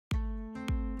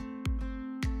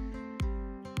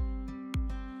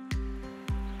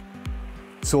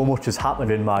So much has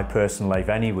happened in my personal life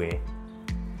anyway.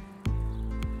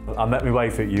 I met my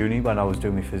wife at uni when I was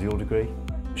doing my physio degree.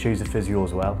 She's a physio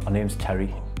as well. Her name's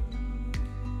Terry.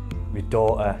 My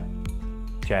daughter,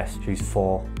 Jess, she's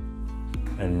 4.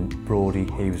 And Brody,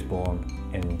 he was born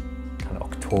in kind of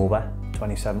October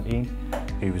 2017.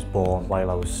 He was born while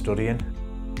I was studying,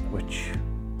 which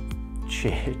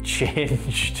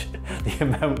changed the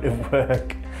amount of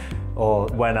work or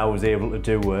when I was able to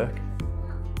do work.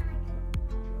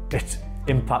 It's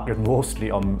impacted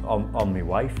mostly on my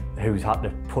wife, who's had to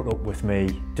put up with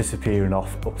me disappearing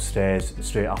off upstairs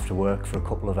straight after work for a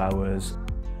couple of hours.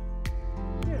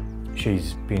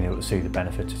 She's been able to see the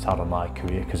benefits it's had on my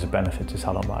career, because the benefits it's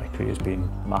had on my career has been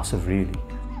massive, really.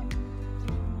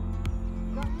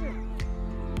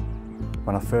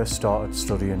 When I first started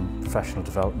studying professional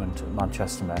development at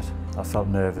Manchester Met, I felt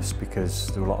nervous because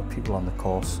there were a lot of people on the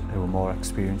course who were more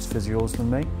experienced physios than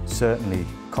me. Certainly,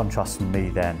 contrasting me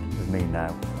then with me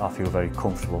now, I feel very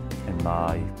comfortable in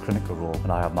my clinical role,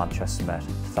 and I have Manchester Met to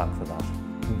thank for that.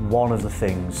 One of the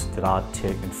things that I'd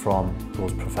taken from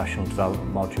those professional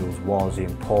development modules was the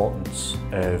importance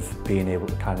of being able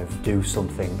to kind of do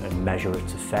something and measure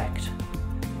its effect,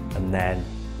 and then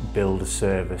build a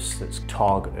service that's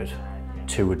targeted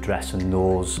to addressing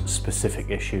those specific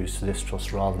issues to this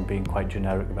trust, rather than being quite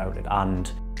generic about it,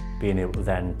 and being able to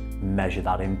then measure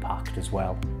that impact as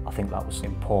well. I think that was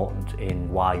important in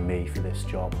why me for this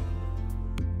job.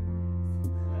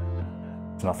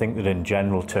 And I think that in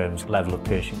general terms, level of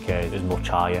patient care is much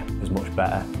higher, is much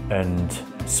better. And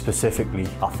specifically,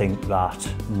 I think that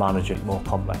managing more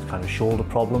complex kind of shoulder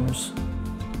problems,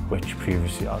 which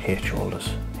previously I hate shoulders.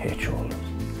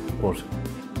 But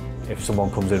if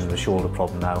someone comes in with a shoulder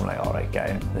problem now, I'm like, all right, get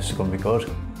in, this is going to be good.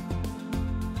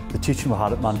 The teaching we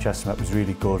had at Manchester Met was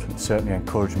really good. It certainly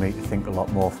encouraged me to think a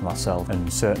lot more for myself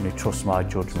and certainly trust my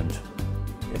judgment.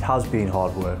 It has been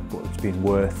hard work, but it's been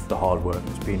worth the hard work.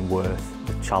 It's been worth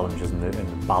the challenges and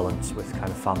the balance with kind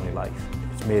of family life.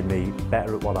 It's made me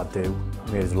better at what I do.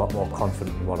 It made us a lot more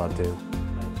confident in what I do.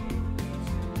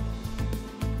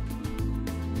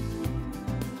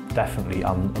 Definitely,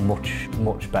 I'm a much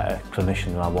better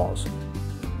clinician than I was.